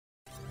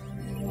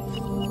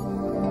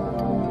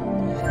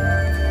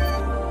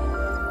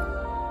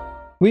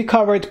We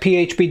covered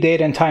PHP date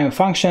and time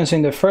functions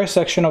in the first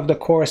section of the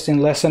course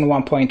in lesson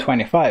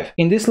 1.25.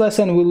 In this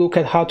lesson, we look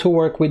at how to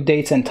work with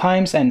dates and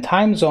time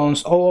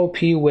zones OOP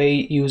way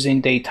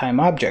using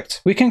DateTime objects.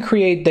 We can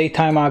create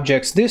DateTime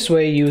objects this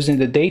way using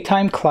the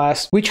DateTime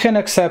class, which can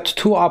accept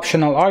two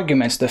optional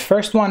arguments. The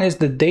first one is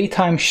the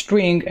DateTime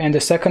string and the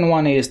second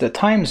one is the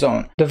time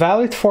zone. The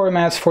valid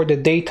formats for the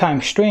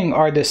DateTime string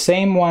are the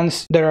same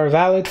ones that are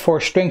valid for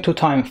string to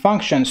time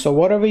functions. So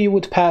whatever you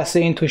would pass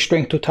into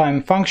string to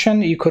time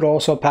function, you could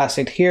also pass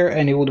it here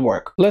and it would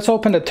work. Let's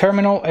open the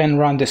terminal and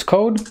run this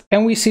code,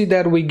 and we see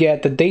that we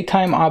get the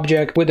DateTime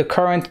object with the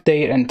current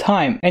date and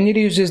time, and it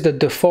uses the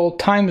default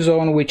time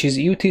zone, which is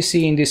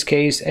UTC in this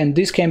case, and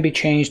this can be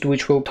changed,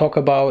 which we'll talk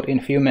about in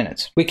a few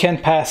minutes. We can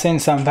pass in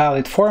some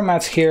valid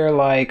formats here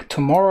like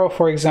tomorrow,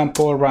 for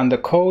example, run the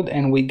code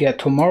and we get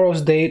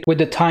tomorrow's date with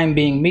the time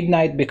being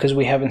midnight because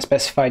we haven't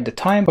specified the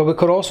time, but we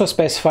could also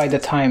specify the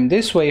time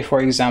this way,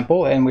 for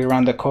example, and we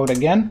run the code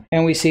again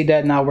and we see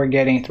that now we're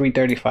getting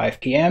 3:35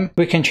 p.m.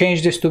 We can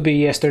change this to be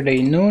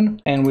yesterday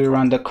noon and we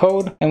run the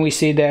code and we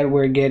see that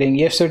we're getting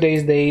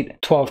yesterday's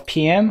date 12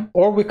 p.m.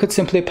 or we could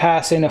simply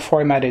pass in a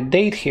formatted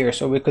date here,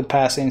 so we could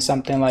pass in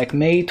something like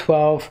May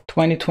 12,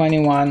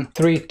 2021,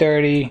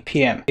 3:30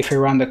 p.m. If we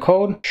run the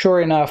code, sure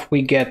enough,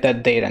 we get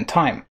that date and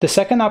time. The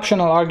second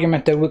optional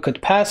argument that we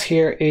could pass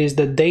here is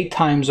the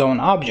DateTimezone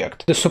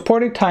object. The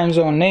supported time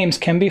zone names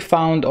can be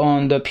found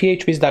on the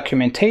PHP's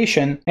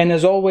documentation, and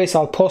as always,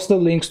 I'll post the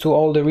links to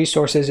all the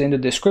resources in the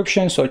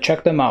description, so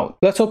check them out.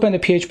 Let's open the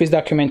PHP's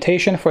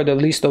documentation for the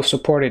list of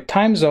supported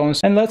time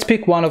zones, and let's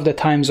pick one of the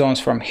time zones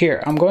from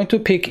here. I'm going to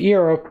pick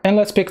Europe, and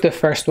let's pick the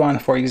first one,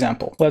 for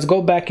example. Let's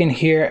go back in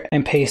here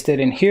and paste it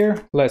in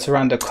here. Let's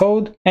run the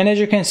code, and as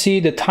you can see,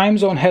 the time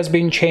zone has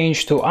been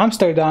changed to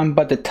Amsterdam,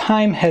 but the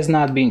time has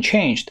not been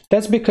changed.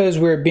 That's because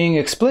we're being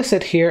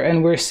explicit here,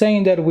 and we're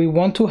saying that we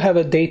want to have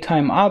a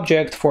DateTime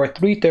object for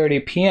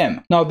 3:30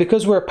 p.m. Now,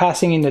 because we're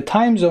passing in the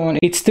time zone,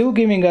 it's still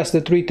giving us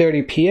the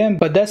 3:30 p.m.,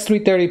 but that's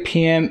 3:30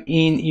 p.m.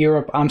 in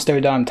Europe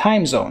Amsterdam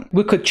time zone.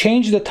 We could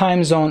change the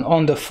time zone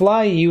on the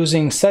fly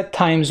using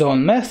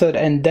setTimezone method,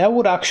 and that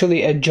would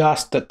actually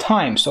adjust the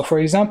time. So for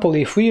example,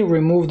 if we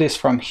remove this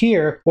from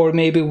here, or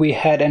maybe we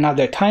had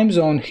another time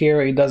zone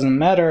here, it doesn't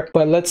matter,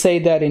 but let's say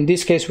that in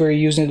this case we're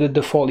using the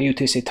default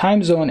UTC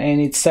time zone and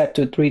it's set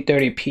to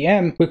 3:30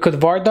 p.m. we could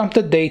var dump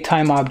the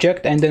DateTime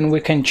object, and then we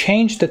can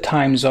change the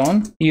time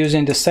zone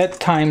using the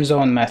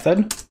setTimezone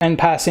method and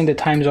pass in the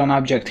time zone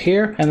object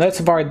here, and let's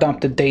var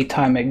dump the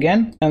DateTime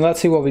again, and let's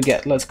see what we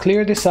get. Let's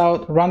clear this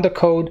out, run the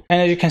code,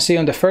 and as you can see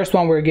on the first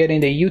one we're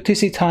getting the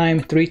UTC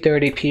time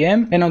 3:30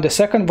 p.m. and on the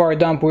second var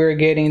dump we're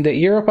getting the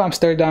Europe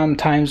Amsterdam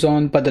time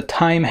zone, but the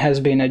time has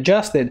been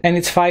adjusted and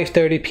it's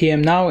 5:30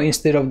 p.m. now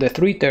instead of the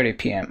 3:30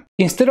 p.m.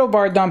 Instead of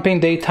var dumping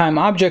DateTime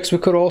objects, we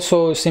could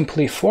also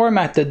simply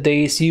format the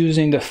dates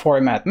using the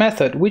format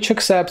method, which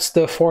accepts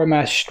the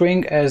format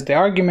string as the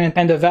argument,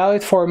 and the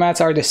valid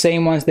formats are the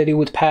same ones that it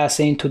would pass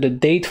into the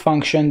date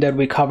function that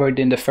we covered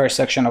in the first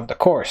section of the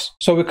course.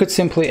 So we could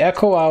simply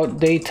echo out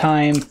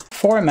DateTime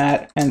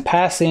format and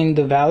pass in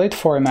the valid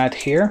format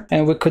here,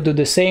 and we could do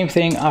the same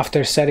thing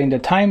after setting the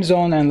time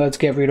zone, and let's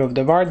get rid of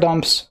the var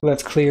dumps.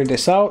 Let's clear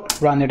this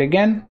out, run it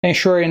again, and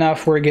sure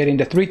enough, we're getting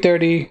the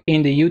 3:30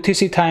 in the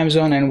UTC time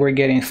zone and we're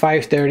getting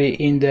 5:30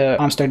 in the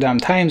Amsterdam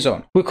time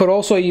zone. We could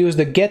also use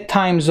the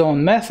getTimezone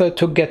method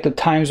to get the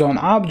time zone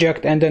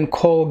object and then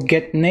call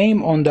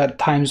getName on that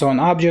time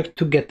zone object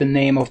to get the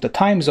name of the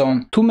time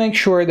zone to make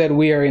sure that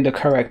we are in the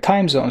correct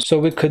time zone. So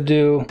we could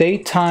do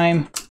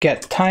DateTime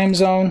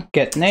getTimezone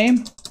getName,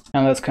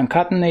 and let's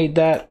concatenate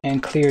that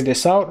and clear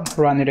this out,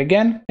 run it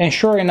again, and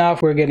sure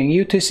enough, we're getting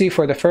UTC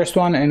for the first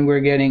one and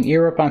we're getting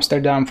Europe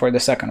Amsterdam for the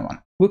second one.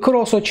 We could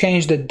also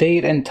change the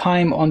date and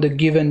time on the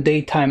given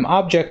DateTime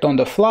object on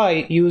the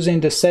fly using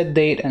the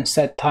setDate and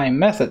setTime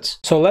methods.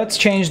 So let's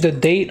change the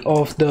date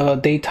of the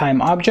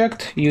DateTime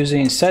object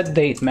using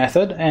setDate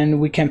method, and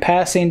we can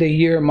pass in the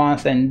year,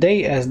 month, and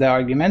day as the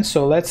argument.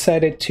 So let's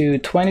set it to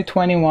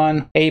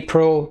 2021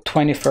 April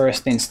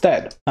 21st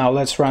instead. Now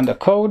let's run the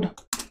code.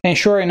 And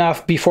sure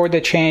enough, before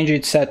the change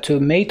it's set to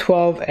May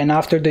 12, and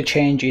after the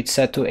change it's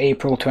set to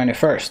April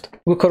 21st.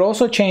 We could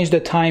also change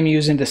the time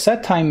using the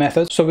setTime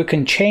method, so we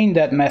can chain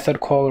that method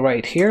call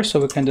right here.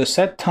 So we can do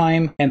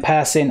setTime and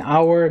pass in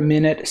hour,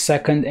 minute,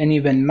 second, and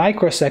even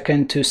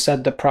microsecond to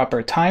set the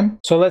proper time.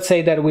 So let's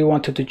say that we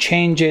wanted to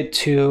change it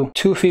to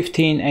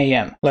 2:15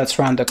 a.m. Let's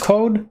run the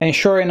code, and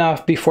sure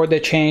enough, before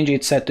the change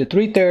it's set to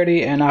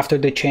 3:30, and after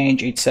the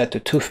change it's set to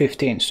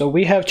 2:15. So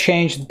we have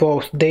changed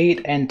both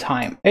date and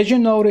time. As you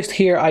noticed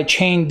here, I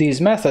chained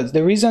these methods.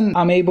 The reason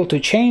I'm able to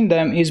chain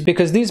them is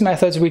because these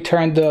methods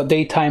return the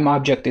DateTime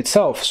object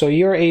itself. So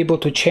you're able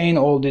to chain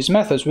all these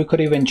methods. We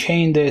could even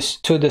chain this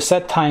to the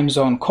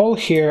setTimezone call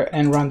here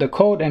and run the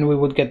code and we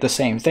would get the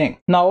same thing.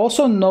 Now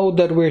also note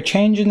that we're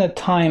changing the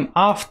time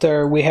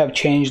after we have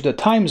changed the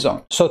time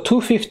zone. So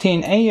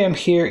 2:15 a.m.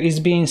 here is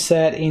being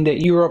set in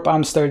the Europe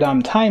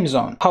Amsterdam time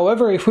zone.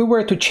 However, if we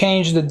were to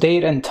change the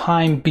date and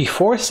time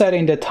before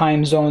setting the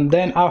time zone,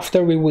 then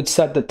after we would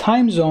set the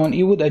time zone,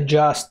 it would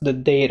adjust the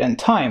date and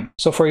time.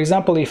 So for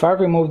example, if I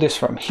remove this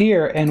from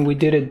here and we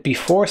did it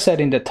before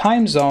setting the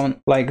time zone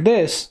like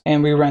this,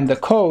 and we run the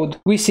code,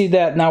 we see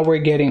that now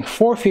we're getting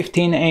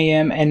 4:15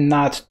 a.m. and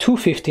not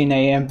 2:15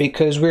 a.m.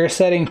 because we're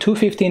setting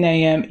 2:15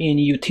 a.m. in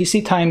UTC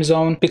time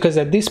zone, because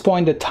at this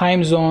point the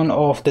time zone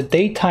of the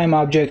DateTime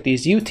object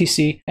is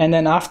UTC, and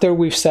then after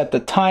we've set the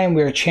time,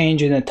 we're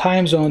changing the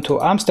time zone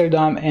to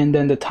Amsterdam, and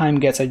then the time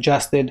gets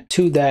adjusted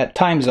to that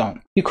time zone.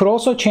 You could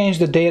also change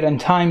the date and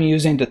time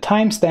using the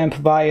timestamp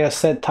via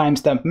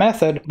setTimestamp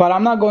method, but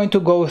I'm not going to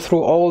go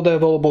through all the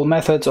available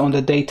methods on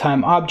the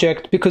DateTime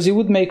object because it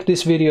would make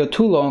this video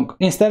too long.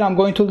 Instead, I'm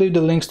going to leave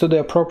the links to the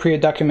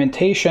appropriate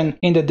documentation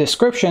in the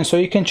description so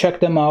you can check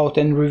them out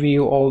and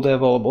review all the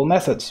available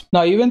methods.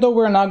 Now, even though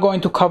we're not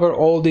going to cover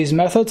all these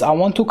methods, I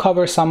want to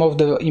cover some of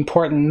the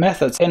important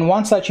methods. And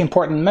one such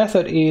important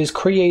method is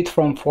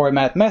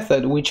createFromFormat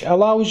method, which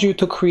allows you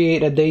to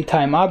create a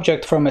DateTime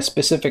object from a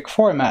specific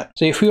format.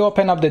 So if we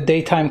open up the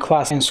DateTime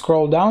class and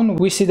scroll down,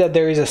 we see that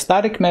there is a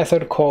static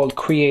method called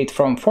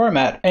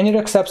createFromFormat, and it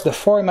accepts the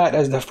format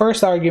as the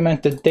first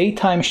argument, the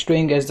DateTime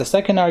string as the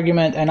second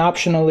argument, and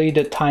optionally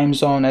the time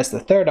zone as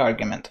the third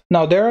argument.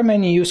 Now, there are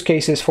many use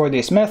cases for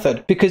this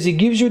method because it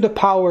gives you the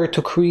power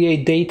to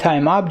create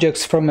DateTime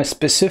objects from a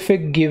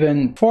specific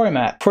given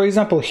format. For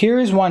example, here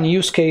is one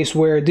use case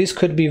where this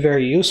could be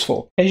very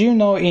useful. As you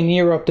know, in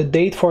Europe, the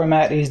date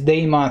format is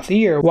day, month,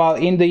 year, while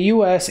in the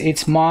US,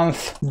 it's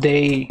month,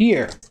 day,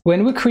 year.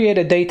 When we create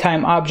a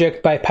DateTime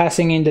object by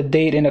passing in the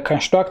date in a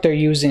constructor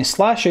using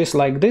slashes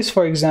like this,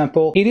 for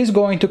example, it is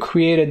going to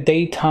create a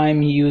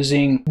DateTime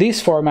using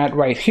this format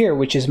right here,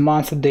 which is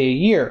month, day,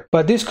 year.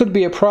 But this could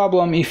be a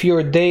problem if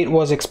your date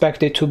was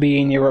expected to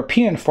be in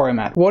European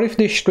format. What if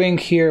this string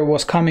here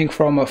was coming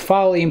from a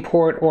file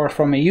import or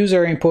from a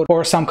user input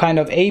or some kind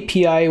of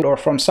API or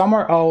from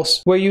somewhere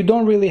else where you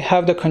don't really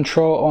have the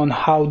control on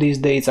how these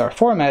dates are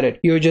formatted?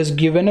 You're just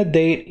given a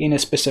date in a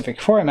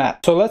specific format.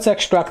 So let's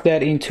extract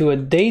that into a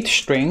date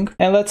string,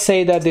 and let's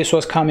say that this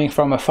was coming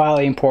from a file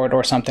import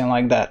or something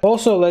like that.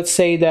 Also, let's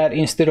say that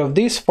instead of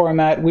this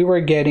format, we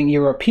were getting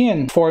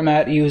European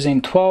format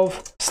using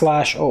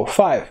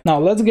 12/05. Now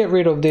let's get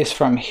rid of this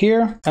from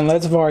here, and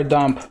let's var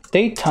dump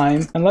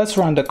DateTime, and let's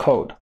run the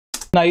code.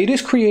 Now it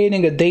is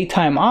creating a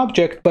DateTime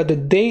object, but the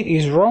date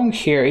is wrong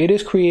here. It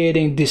is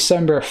creating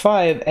December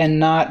 5 and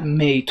not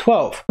May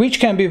 12, which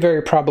can be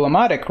very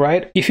problematic,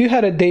 right? If you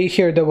had a date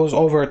here that was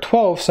over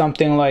 12,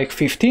 something like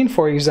 15,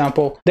 for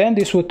example, then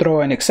this would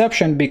throw an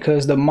exception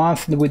because the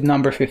month with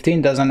number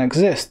 15 doesn't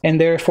exist, and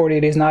therefore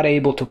it is not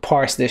able to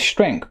parse this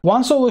string.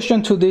 One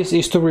solution to this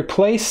is to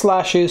replace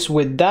slashes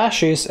with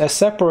dashes as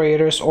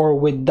separators or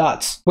with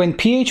dots. When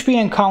PHP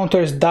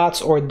encounters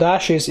dots or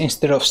dashes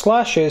instead of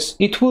slashes,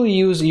 it will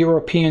use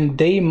European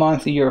day,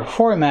 month, year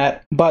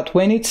format, but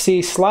when it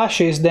sees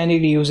slashes, then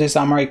it uses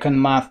American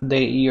month,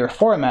 day, year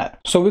format.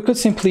 So we could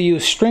simply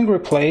use string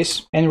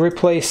replace and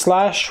replace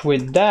slash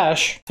with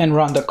dash and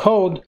run the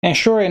code, and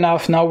sure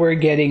enough, now we're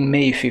getting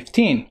May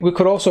 15. We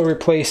could also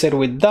replace it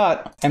with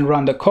dot and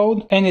run the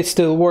code, and it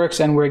still works,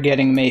 and we're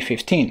getting May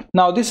 15.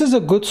 Now this is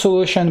a good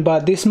solution,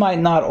 but this might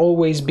not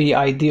always be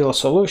ideal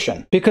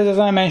solution, because as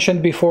I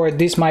mentioned before,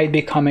 this might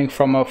be coming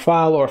from a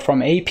file or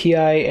from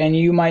API, and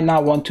you might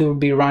not want to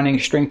be running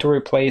string to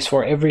replace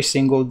for every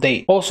single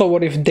date. Also,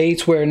 what if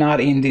dates were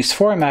not in this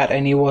format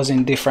and it was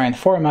in different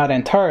format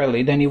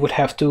entirely? Then you would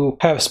have to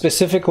have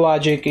specific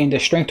logic in the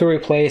string to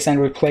replace and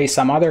replace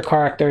some other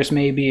characters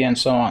maybe, and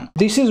so on.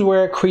 This is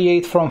where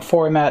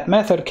createFromFormat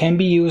method can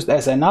be used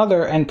as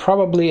another and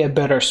probably a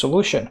better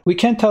solution. We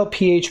can tell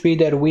PHP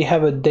that we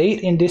have a date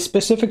in this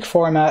specific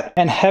format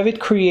and have it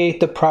create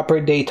the proper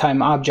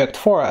DateTime object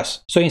for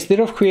us. So instead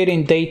of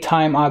creating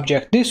DateTime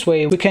object this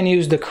way, we can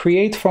use the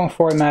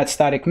createFromFormat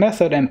static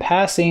method and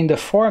pass in the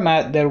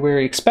format that we're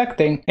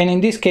expecting, and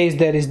in this case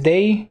that is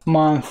day,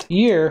 month,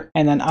 year,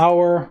 and an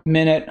hour,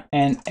 minute,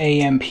 and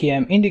AM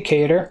PM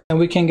indicator. And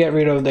we can get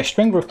rid of the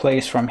string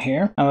replace from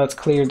here, and let's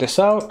clear this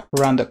out,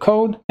 run the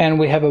code, and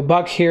we have a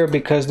bug here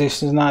because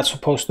this is not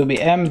supposed to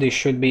be M, this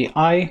should be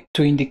I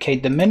to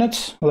indicate the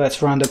minutes.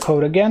 Let's run the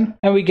code again,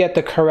 and we get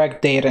the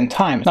correct date and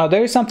time. Now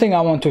there is something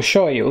I want to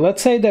show you.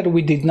 Let's say that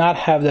we did not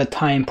have the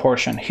time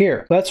portion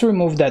here. Let's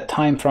remove that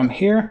time from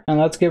here, and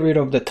let's get rid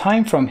of the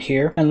time from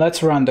here, and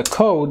let's run the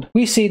code.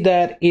 We see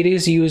that it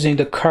is using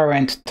the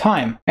current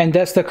time, and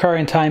that's the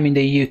current time in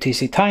the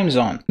UTC time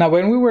zone. Now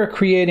when we were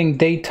creating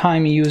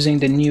DateTime using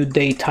the new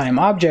DateTime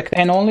object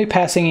and only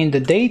passing in the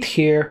date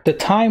here, the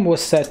time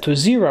was set to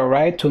 0,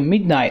 right, to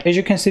midnight. As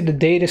you can see, the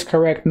date is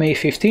correct, May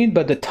 15,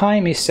 but the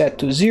time is set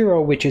to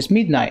 0, which is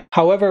midnight.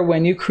 However,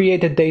 when you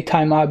create a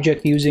DateTime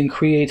object using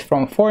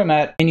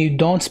createFromFormat and you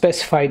don't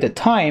specify the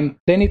time,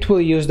 then it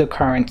will use the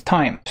current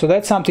time. So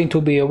that's something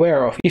to be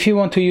aware of. If you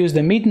want to use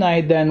the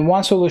midnight, then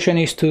one solution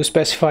is to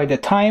specify specify the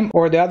time,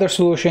 or the other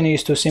solution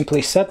is to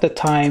simply set the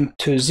time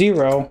to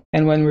 0.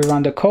 And when we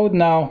run the code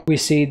now, we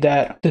see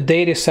that the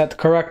date is set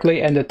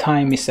correctly and the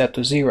time is set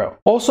to 0.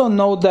 Also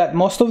note that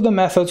most of the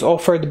methods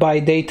offered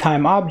by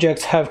DateTime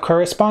objects have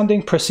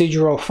corresponding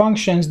procedural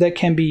functions that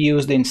can be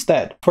used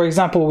instead. For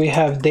example, we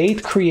have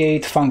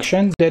dateCreate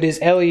function that is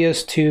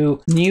alias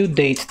to new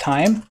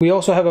DateTime. We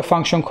also have a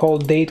function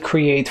called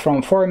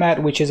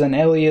dateCreateFromFormat, which is an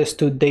alias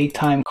to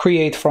DateTime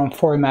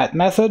createFromFormat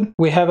method.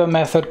 We have a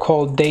method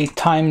called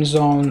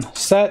DateTimezone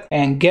set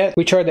and get,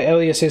 which are the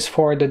aliases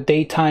for the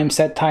DateTime,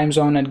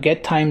 setTimezone, and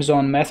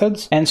getTimezone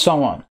methods, and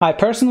so on. I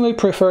personally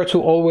prefer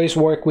to always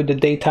work with the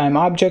DateTime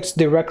objects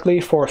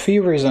directly for a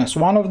few reasons.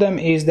 One of them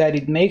is that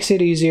it makes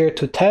it easier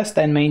to test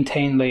and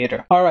maintain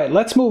later. Alright,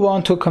 let's move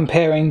on to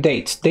comparing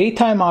dates.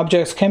 DateTime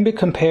objects can be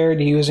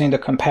compared using the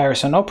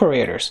comparison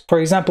operators. For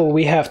example,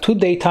 we have two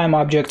DateTime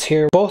objects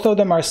here. Both of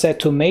them are set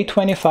to May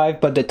 25,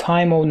 but the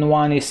time on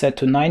one is set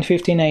to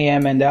 9:15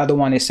 a.m. and the other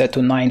one is set to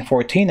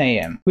 9:14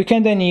 a.m. We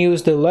can then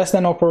use the less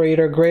than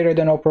operator, greater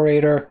than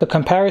operator, the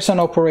comparison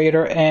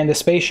operator, and the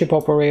spaceship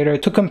operator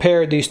to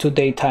compare these two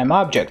DateTime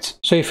objects.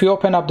 So if we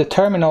open up the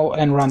terminal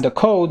and run the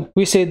code,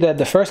 we see that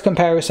the first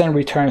comparison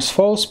returns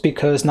false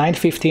because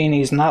 9:15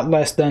 is not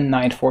less than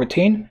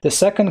 9:14. The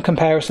second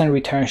comparison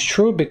returns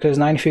true because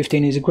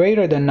 9:15 is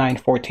greater than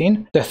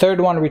 9:14. The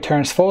third one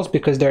returns false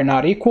because they're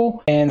not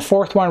equal. And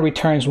fourth one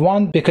returns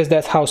 1 because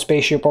that's how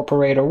spaceship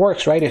operator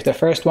works, right? If the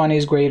first one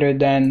is greater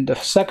than the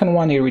second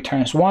one, it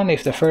returns 1.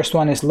 If the first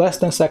one is less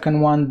than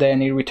second one,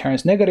 then it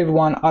returns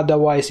 -1.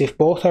 Otherwise, if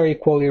both are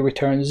equal, it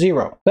returns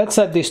 0. Let's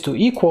set this to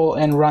equal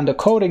and run the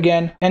code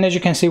again. And as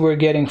you can see, we're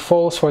getting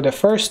false for the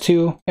first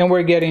two, and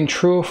we're getting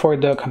true for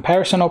the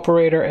comparison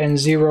operator and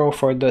 0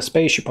 for the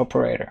spaceship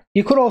operator.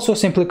 You could also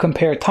simply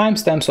compare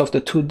timestamps of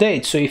the two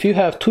dates. So if you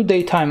have two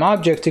DateTime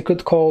objects, you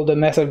could call the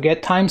method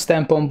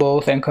getTimestamp on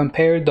both and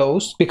compare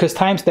those, because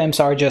timestamps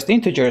are just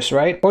integers,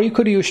 right? Or you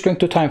could use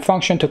string-to-time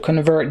function to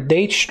convert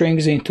date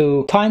strings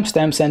into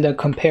timestamps and then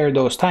compare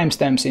those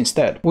timestamps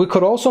instead. We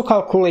could also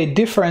calculate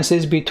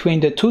differences between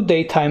the two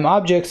DateTime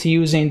objects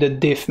using the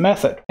diff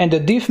method. And the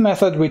diff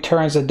method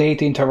returns a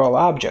date interval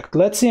object.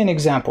 Let's see an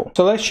example.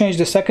 So let's change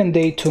the second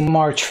date to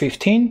March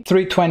 15,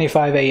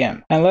 3:25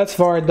 a.m. And let's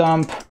var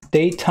dump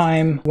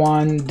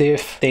DateTime1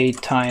 diff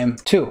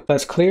DateTime2.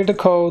 Let's clear the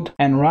code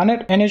and run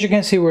it. And as you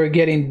can see, we're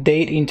getting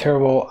date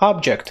interval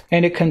object,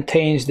 and it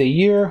contains the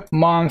year,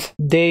 month,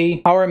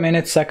 day, hour,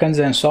 minute, seconds,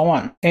 and so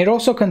on. And it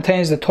also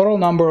contains the total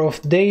number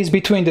of days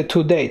between the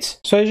two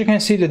dates. So as you can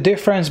see, the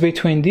difference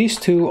between these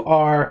two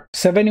are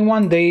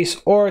 71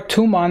 days or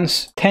 2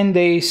 months, 10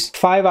 days,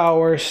 5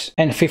 hours,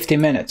 and 50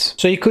 minutes.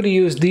 So you could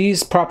use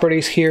these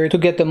properties here to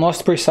get the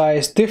most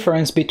precise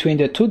difference between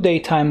the two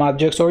DateTime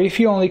objects, or if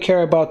you only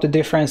care about the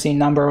difference in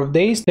number of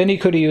days, then you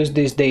could use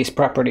this days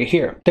property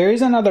here. There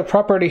is another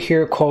property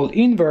here called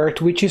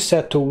invert, which is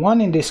set to 1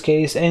 in this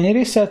case, and it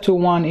is set to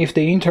 1 if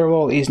the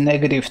interval is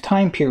negative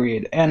time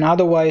period, and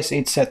otherwise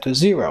it's set to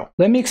 0.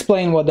 Let me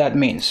explain what that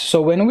means.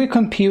 So when we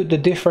compute the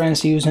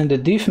difference using the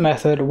diff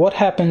method, what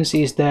happens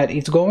is that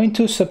it's going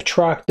to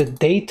subtract the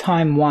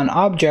DateTime1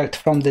 object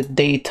from the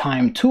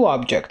DateTime2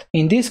 object.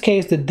 In this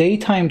case, the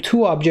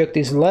DateTime2 object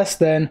is less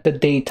than the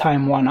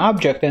DateTime1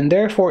 object, and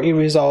therefore it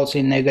results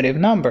in negative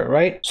number,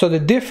 right? So the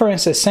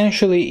difference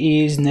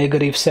essentially is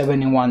negative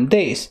 71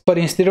 days. But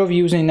instead of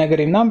using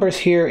negative numbers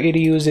here, it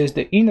uses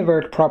the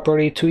invert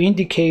property to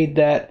indicate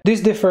that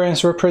this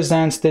difference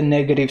represents the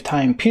negative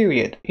time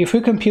period. If we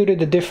computed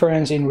the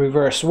difference in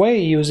reverse way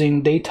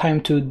using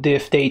DateTime2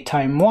 diff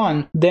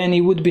DateTime1, then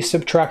it would be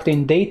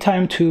subtracting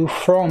DateTime2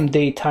 from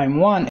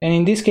DateTime1, and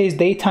in this case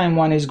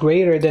DateTime1 is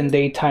greater than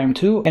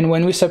DateTime2, and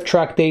when we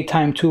subtract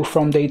DateTime2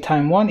 from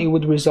DateTime1, it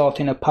would result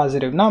in a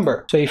positive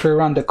number. So if we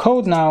run the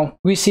code now,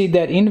 we see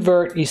that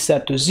invert is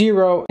set to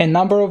 0 and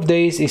number of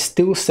days is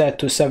still set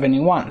to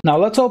 71. Now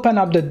let's open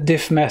up the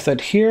diff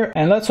method here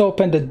and let's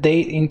open the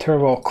date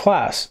interval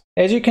class.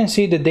 As you can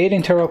see, the date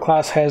interval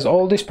class has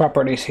all these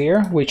properties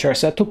here, which are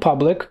set to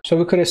public. So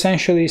we could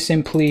essentially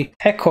simply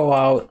echo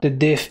out the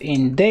diff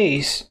in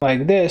days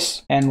like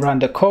this and run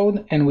the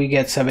code and we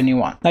get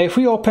 71. Now, if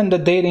we open the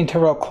date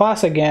interval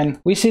class again,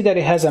 we see that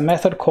it has a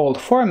method called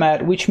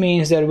format, which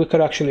means that we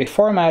could actually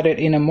format it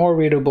in a more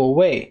readable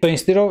way. So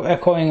instead of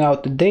echoing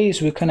out the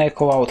days, we can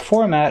echo out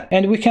format,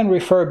 and we can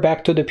refer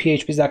back to the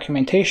PHP's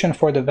documentation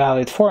for the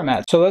valid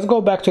format. So let's go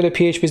back to the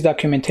PHP's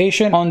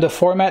documentation on the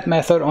format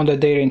method on the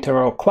date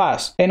interval class.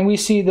 And we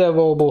see the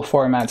available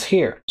formats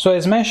here. So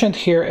as mentioned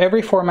here,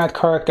 every format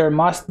character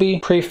must be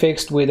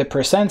prefixed with a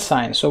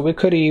 %sign. So we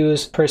could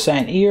use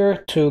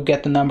 %year to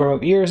get the number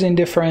of years in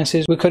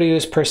differences. We could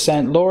use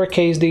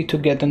 %d to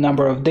get the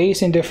number of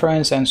days in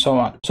difference, and so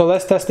on. So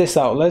let's test this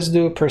out. Let's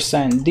do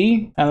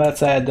 %d and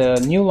let's add a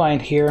new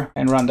line here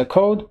and run the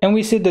code. And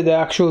we see that the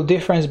actual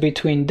difference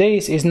between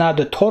days is not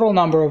the total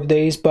number of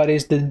days, but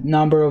is the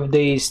number of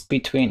days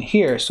between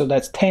here. So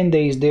that's 10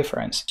 days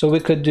difference. So we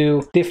could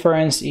do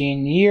difference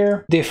in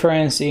year,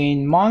 difference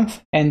in month,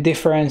 and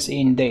difference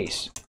in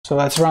days. So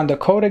let's run the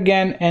code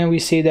again, and we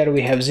see that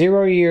we have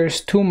 0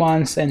 years, 2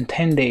 months, and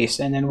 10 days.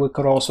 And then we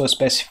could also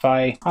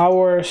specify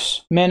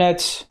hours,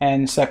 minutes,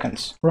 and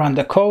seconds. Run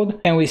the code,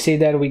 and we see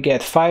that we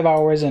get 5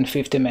 hours and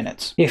 50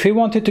 minutes. If we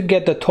wanted to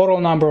get the total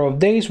number of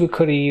days, we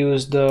could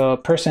use the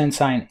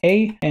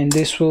 %A, and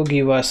this will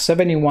give us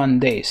 71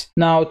 days.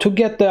 Now, to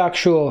get the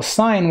actual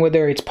sign,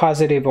 whether it's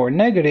positive or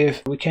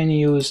negative, we can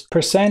use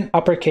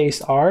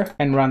 %R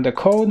and run the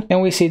code,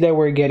 and we see that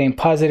we're getting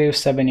positive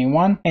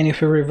 71. And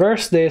if we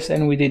reverse this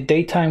and we did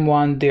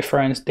DateTime1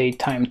 difference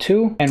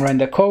DateTime2 and run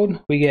the code,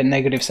 we get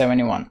negative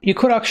 71. You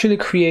could actually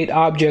create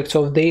objects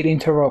of date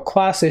interval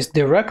classes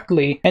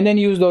directly and then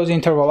use those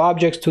interval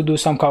objects to do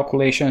some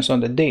calculations on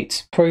the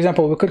dates. For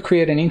example, we could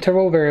create an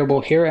interval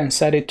variable here and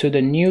set it to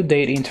the new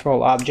date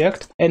interval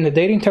object, and the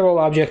date interval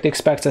object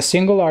expects a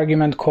single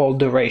argument called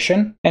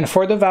duration. And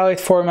for the valid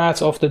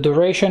formats of the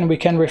duration, we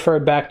can refer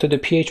back to the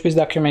PHP's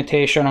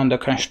documentation on the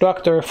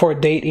constructor for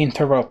date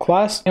interval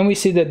class, and we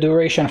see the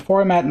duration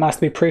format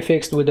must be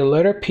prefixed with the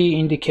letter P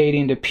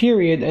indicating the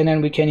period, and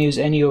then we can use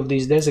any of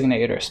these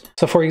designators.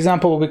 So for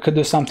example, we could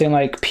do something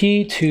like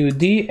P to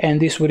D, and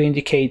this would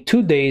indicate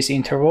 2 days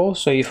interval.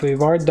 So if we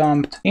var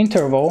dumped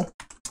interval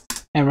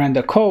and run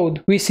the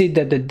code, we see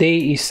that the day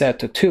is set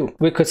to 2.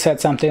 We could set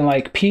something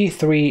like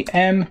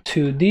P3M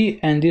to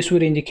D, and this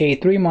would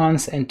indicate 3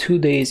 months and 2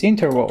 days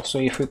interval. So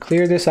if we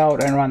clear this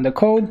out and run the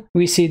code,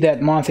 we see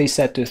that month is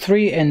set to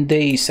 3 and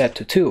day is set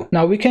to 2.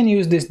 Now we can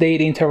use this date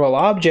interval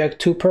object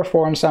to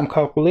perform some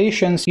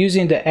calculations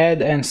using the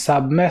add and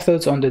sub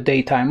methods on the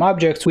DateTime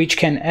objects, which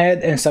can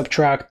add and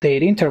subtract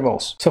date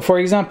intervals. So for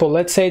example,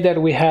 let's say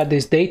that we had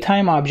this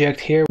DateTime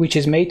object here, which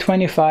is May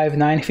 25,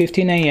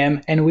 9:15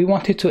 a.m., and we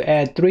wanted to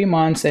add 3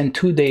 months and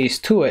 2 days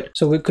to it.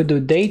 So we could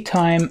do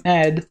DateTime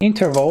add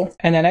interval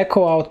and then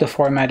echo out the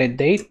formatted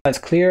date. Let's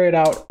clear it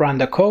out, run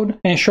the code,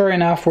 and sure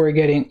enough, we're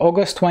getting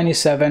August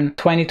 27,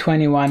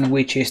 2021,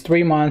 which is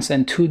 3 months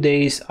and 2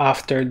 days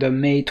after the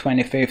May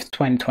 25th,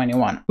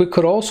 2021. We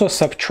could also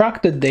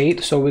subtract the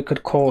date, so we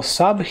could call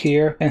sub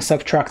here and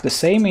subtract the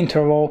same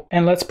interval,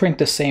 and let's print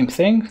the same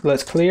thing.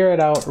 Let's clear it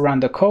out,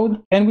 run the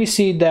code, and we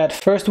see that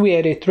first we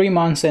added 3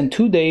 months and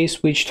 2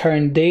 days, which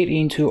turned date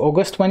into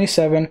August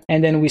 27,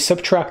 and then we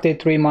subtracted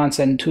 3 months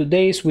and 2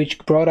 days, which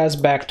brought us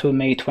back to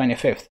May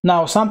 25th.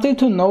 Now, something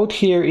to note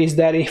here is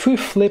that if we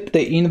flip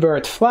the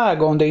invert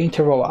flag on the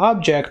interval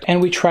object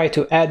and we try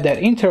to add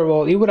that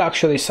interval, it would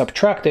actually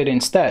subtract it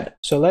instead.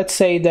 So let's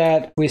say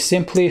that we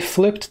simply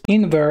flipped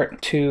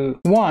invert to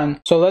 1.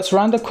 So let's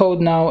run the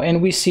code now,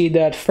 and we see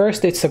that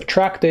first it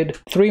subtracted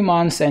 3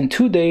 months and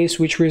 2 days,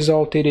 which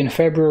resulted in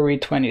February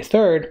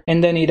 23rd,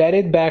 and then it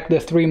added back the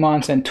 3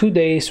 months and 2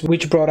 days,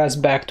 which brought us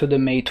back to the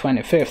May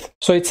 25th.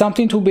 So it's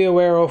something to be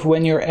aware of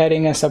when you're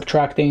adding and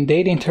subtracting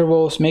date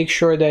intervals. Make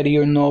sure that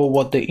you know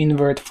what the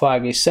invert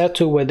flag is set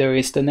to, whether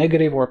it's the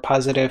negative or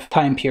positive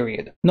time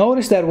period.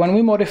 Notice that when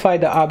we modify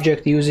the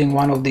object using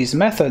one of these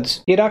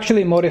methods, it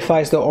actually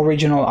modifies the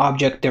original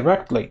object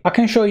directly. I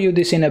can show you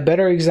this in a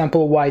better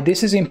example why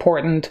this is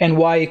important and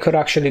why it could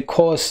actually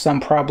cause some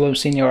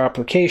problems in your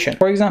application.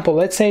 For example,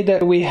 let's say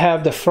that we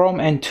have the from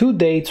and to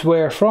dates,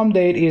 where from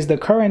date is the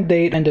current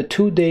date and the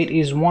to date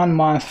is 1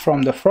 month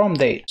from the from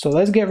date. So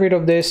let's get rid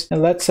of this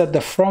and let's set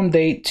the from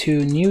date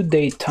to new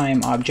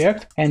DateTime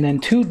object, and then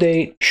to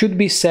date should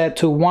be set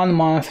to 1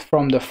 month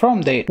from the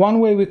from date. One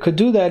way we could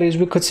do that is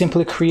we could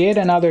simply create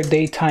another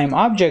DateTime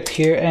object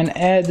here and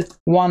add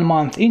 1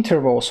 month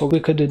interval. So we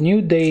could do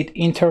new date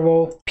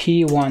interval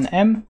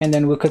P1M, and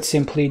then we could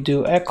simply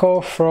do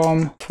echo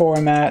from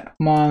format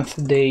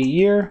month day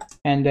year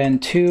and then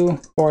to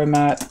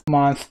format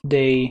month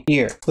day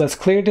year. Let's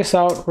clear this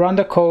out, run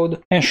the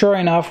code, and sure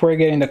enough, we're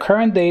getting the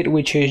current date,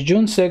 which is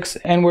June 6th,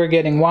 and we're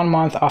getting 1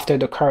 month after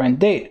the current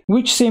date,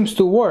 which seems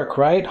to work,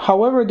 right?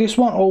 However, this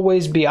won't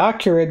always be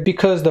accurate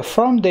because the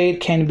from date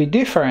can be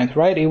different,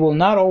 right? It will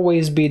not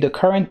always be the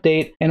current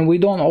date, and we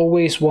don't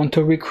always want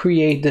to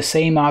recreate the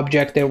same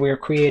object that we're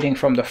creating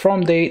from the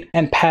from date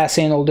and pass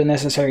in all the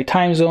necessary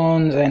time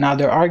zones and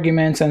other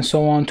arguments and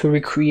so on to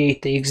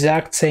recreate the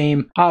exact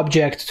same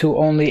object to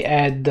only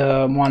add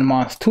the 1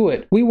 month to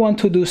it. We want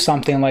to do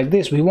something like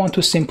this. We want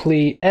to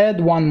simply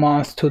add 1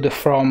 month to the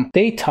from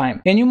date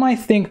time, and you might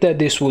think that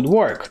this would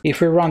work.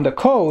 If we run the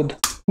code,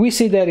 we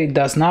see that it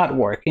does not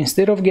work.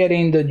 Instead of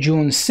getting the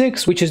June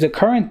 6th, which is the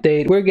current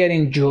date, we're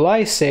getting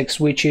July 6th,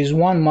 which is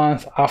 1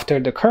 month after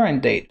the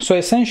current date. So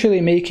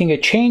essentially making a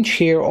change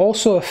here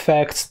also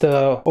affects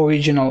the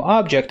original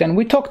object. And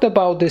we talked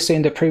about this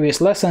in the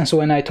previous lessons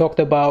when I talked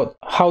about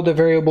how the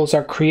variables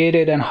are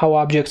created and how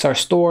objects are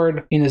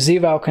stored in a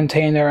zval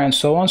container and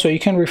so on. So you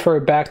can refer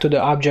back to the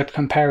object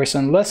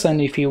comparison lesson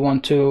if you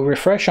want to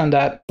refresh on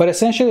that. But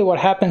essentially what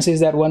happens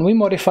is that when we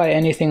modify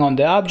anything on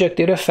the object,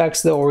 it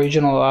affects the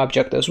original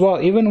object object as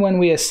well. Even when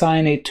we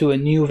assign it to a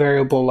new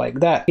variable like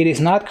that, it is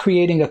not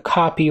creating a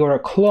copy or a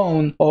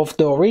clone of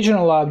the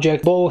original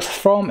object. Both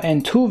from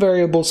and to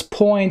variables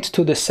point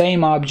to the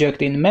same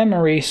object in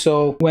memory,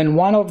 so when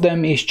one of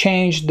them is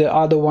changed, the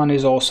other one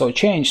is also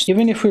changed.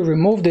 Even if we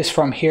remove this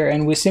from here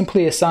and we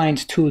simply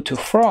assigned to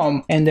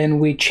from, and then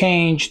we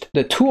changed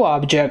the to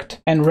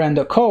object and ran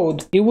the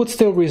code, it would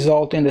still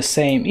result in the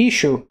same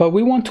issue. But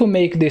we want to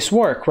make this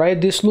work, right?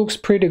 This looks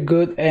pretty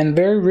good and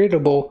very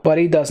readable, but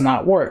it does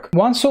not work.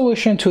 One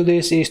solution to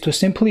this is to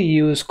simply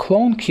use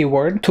clone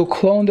keyword to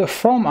clone the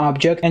from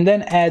object and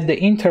then add the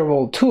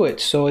interval to it.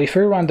 So if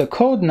we run the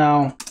code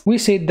now, we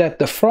see that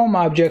the from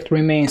object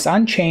remains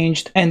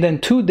unchanged, and then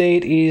to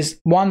date is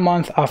 1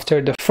 month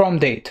after the from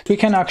date. We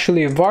can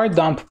actually var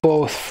dump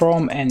both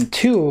from and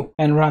to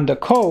and run the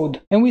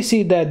code, and we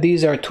see that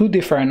these are two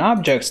different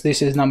objects.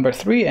 This is number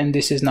 3 and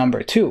this is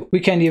number 2. We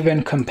can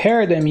even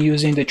compare them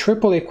using the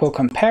triple equal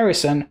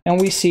comparison, and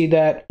we see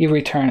that it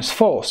returns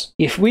false.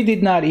 If we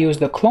did not use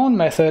the clone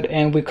method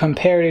and we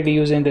compared it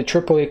using the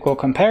triple equal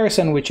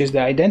comparison, which is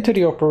the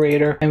identity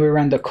operator, and we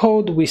ran the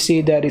code, we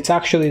see that it's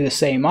actually the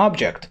same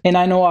object. And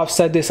I know I've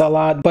said this a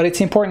lot, but it's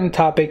an important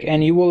topic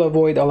and you will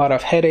avoid a lot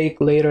of headache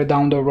later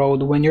down the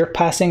road when you're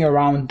passing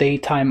around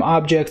DateTime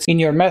objects in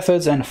your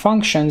methods and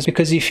functions,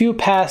 because if you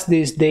pass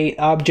this date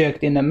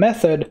object in a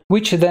method,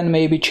 which then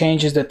maybe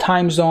changes the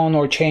time zone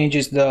or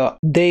changes the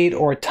date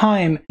or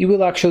time, it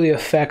will actually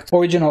affect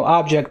original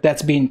object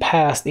that's being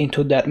passed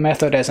into that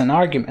method as an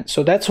argument.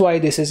 So that's why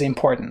this is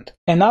important.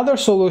 Another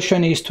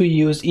solution is to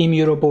use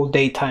immutable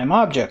DateTime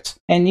objects.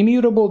 And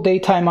immutable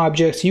DateTime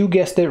objects, you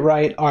guessed it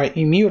right, are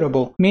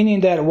immutable,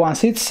 meaning that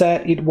once it's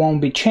set, it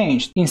won't be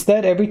changed.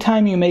 Instead, every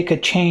time you make a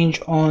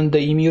change on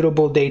the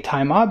immutable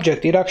DateTime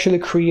object, it actually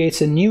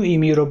creates a new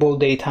immutable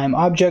DateTime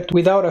object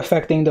without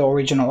affecting the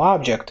original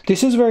object.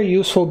 This is very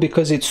useful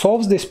because it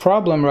solves this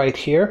problem right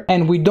here,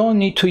 and we don't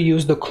need to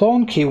use the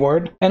clone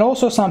keyword. And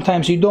also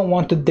sometimes you don't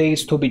want the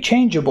dates to be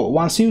changeable.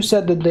 Once you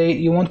set the date,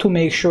 you want to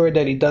make sure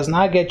that it does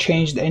not get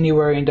changed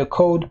anywhere in the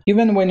code,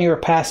 even when you're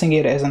passing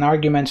it as an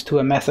argument to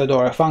a method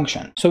or a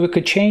function. So we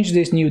could change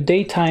this new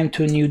datetime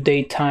to new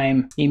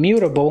datetime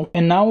immutable,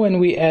 and now when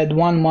we add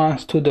 1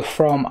 month to the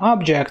from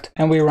object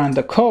and we run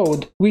the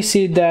code, we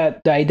see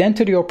that the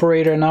identity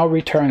operator now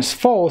returns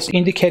false,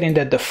 indicating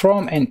that the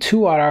from and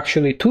to are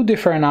actually two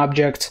different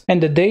objects,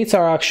 and the dates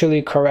are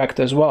actually correct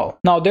as well.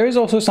 Now there is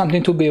also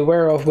something to be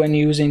aware of when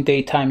using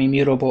datetime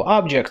immutable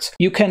objects.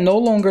 You can no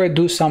longer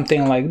do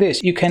something like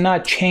this. You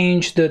cannot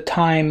change the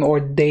time or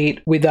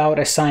date without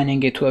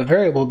assigning it to a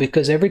variable,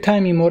 because every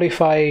time you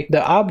modify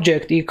the object,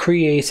 it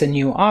creates a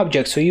new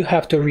object, so you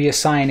have to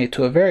reassign it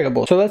to a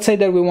variable. So let's say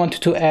that we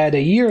wanted to add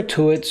a year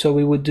to it, so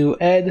we would do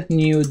add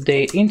new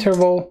date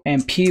interval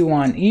and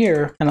p1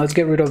 year, and let's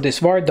get rid of this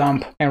var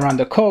dump and run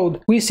the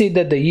code. We see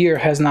that the year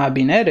has not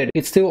been added.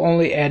 It's still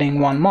only adding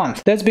 1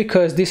 month. That's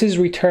because this is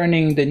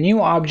returning the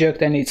new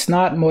object and it's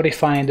not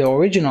modifying the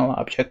original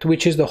object,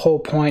 which is the whole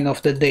point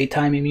of the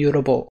datetime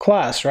immutable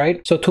class,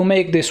 right? So to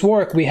make this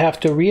work, we have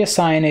to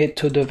reassign it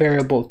to the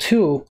variable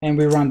 2, and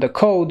we run the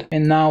code,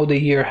 and now the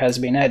year has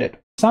been added.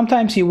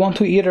 Sometimes you want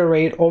to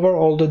iterate over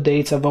all the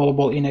dates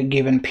available in a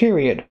given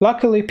period.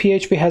 Luckily,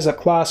 PHP has a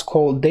class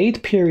called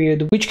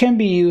DatePeriod, which can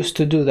be used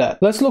to do that.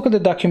 Let's look at the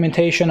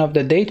documentation of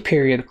the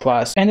DatePeriod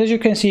class. And as you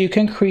can see, you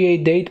can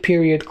create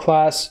DatePeriod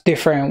class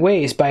different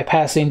ways by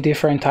passing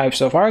different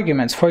types of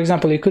arguments. For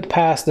example, you could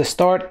pass the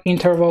start,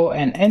 interval,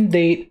 and end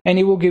date, and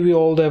it will give you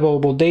all the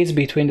available dates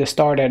between the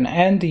start and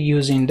end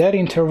using that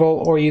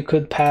interval, or you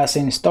could pass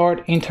in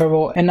start,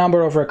 interval, and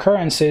number of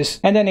recurrences,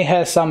 and then it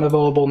has some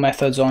available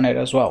methods on it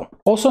as well.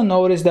 Also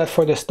notice that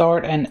for the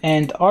start and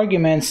end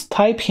arguments,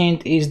 type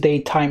hint is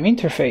DateTime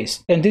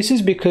interface, and this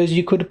is because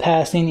you could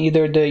pass in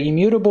either the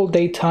immutable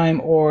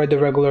datetime or the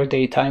regular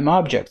datetime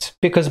objects,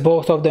 because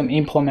both of them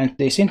implement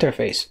this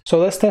interface. So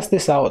let's test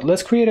this out.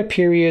 Let's create a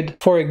period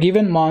for a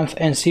given month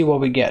and see what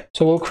we get.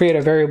 So we'll create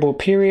a variable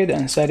period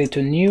and set it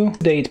to new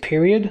date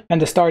period,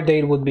 and the start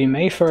date would be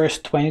May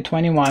 1st,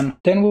 2021.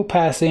 Then we'll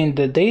pass in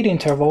the date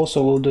interval,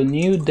 so we'll do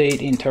new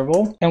date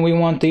interval, and we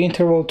want the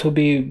interval to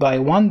be by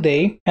 1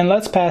 day, and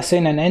let's pass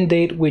in an end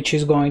date, which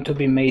is going to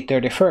be May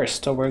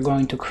 31st. So we're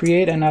going to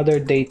create another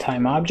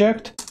datetime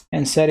object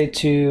and set it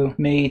to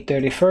May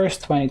 31st,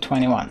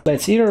 2021.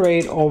 Let's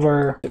iterate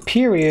over the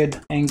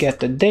period and get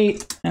the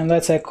date, and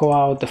let's echo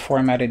out the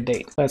formatted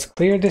date. Let's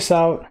clear this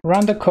out,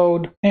 run the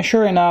code, and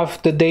sure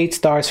enough, the date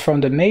starts from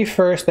the May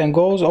 1st and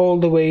goes all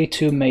the way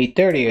to May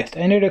 30th,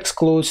 and it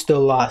excludes the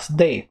last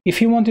day.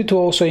 If you wanted to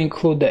also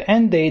include the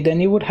end date,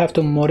 then you would have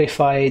to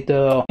modify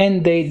the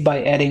end date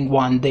by adding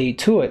 1 day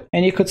to it.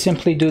 And you could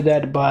simply do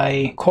that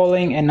by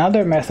calling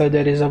another method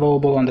that is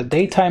available on the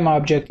datetime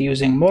object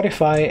using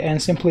modify,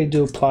 and simply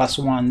do +1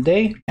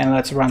 day. And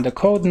let's run the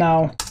code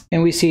now.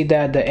 and we see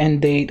that the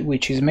end date,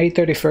 which is May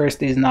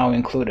 31st, is now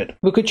included.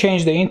 We could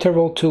change the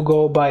interval to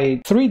go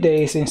by 3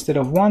 days instead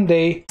of 1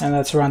 day, and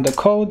let's run the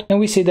code, and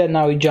we see that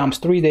now it jumps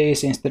 3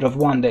 days instead of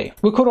 1 day.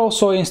 We could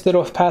also, instead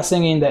of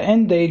passing in the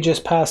end date,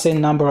 just pass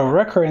in number of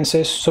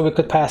recurrences. So we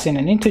could pass in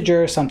an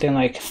integer, something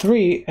like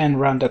 3, and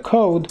run the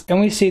code, and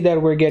we see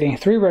that we're getting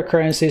 3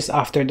 recurrences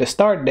after the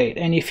start date.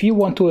 And if you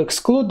want to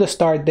exclude the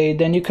start date,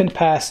 then you can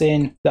pass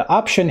in the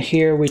option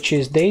here, which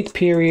is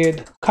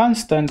DatePeriod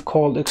constant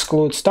called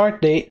exclude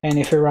start date, and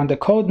if we run the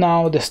code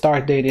now, the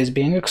start date is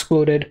being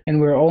excluded and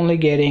we're only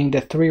getting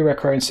the 3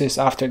 recurrences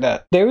after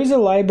that. There is a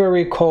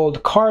library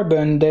called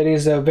Carbon that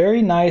is a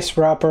very nice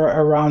wrapper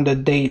around the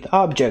date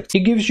object.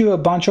 It gives you a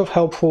bunch of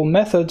helpful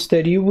methods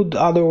that you would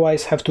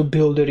otherwise have to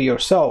build it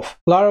yourself.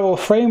 Laravel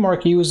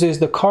framework uses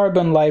the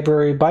Carbon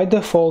library by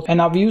default,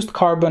 and I've used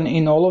Carbon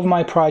in all of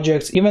my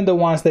projects, even the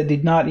ones that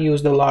did not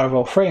use the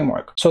Laravel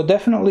framework. So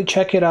definitely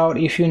check it out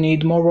if you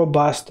need more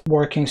robust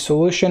working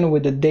solution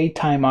with the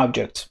DateTime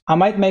objects. I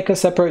might make a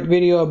separate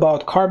video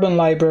about Carbon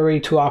library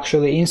to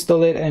actually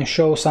install it and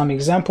show some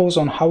examples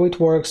on how it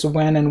works,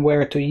 when and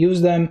where to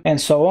use them, and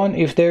so on,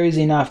 if there is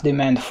enough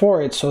demand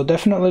for it. So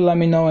definitely let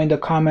me know in the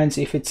comments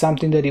if it's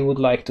something that you would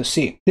like to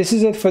see. This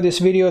is it for this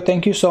video.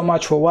 Thank you so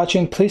much for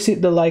watching. Please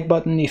hit the like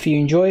button if you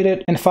enjoyed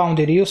it and found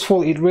it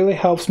useful. It really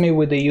helps me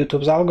with the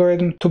YouTube's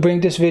algorithm to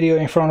bring this video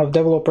in front of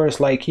developers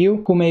like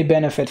you who may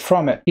benefit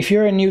from it. If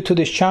you're new to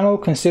this channel,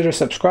 consider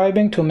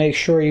subscribing to make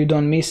sure you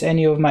don't miss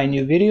any of my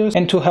new videos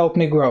and to help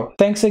me grow.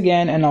 Thanks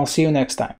again, and I'll see you next time.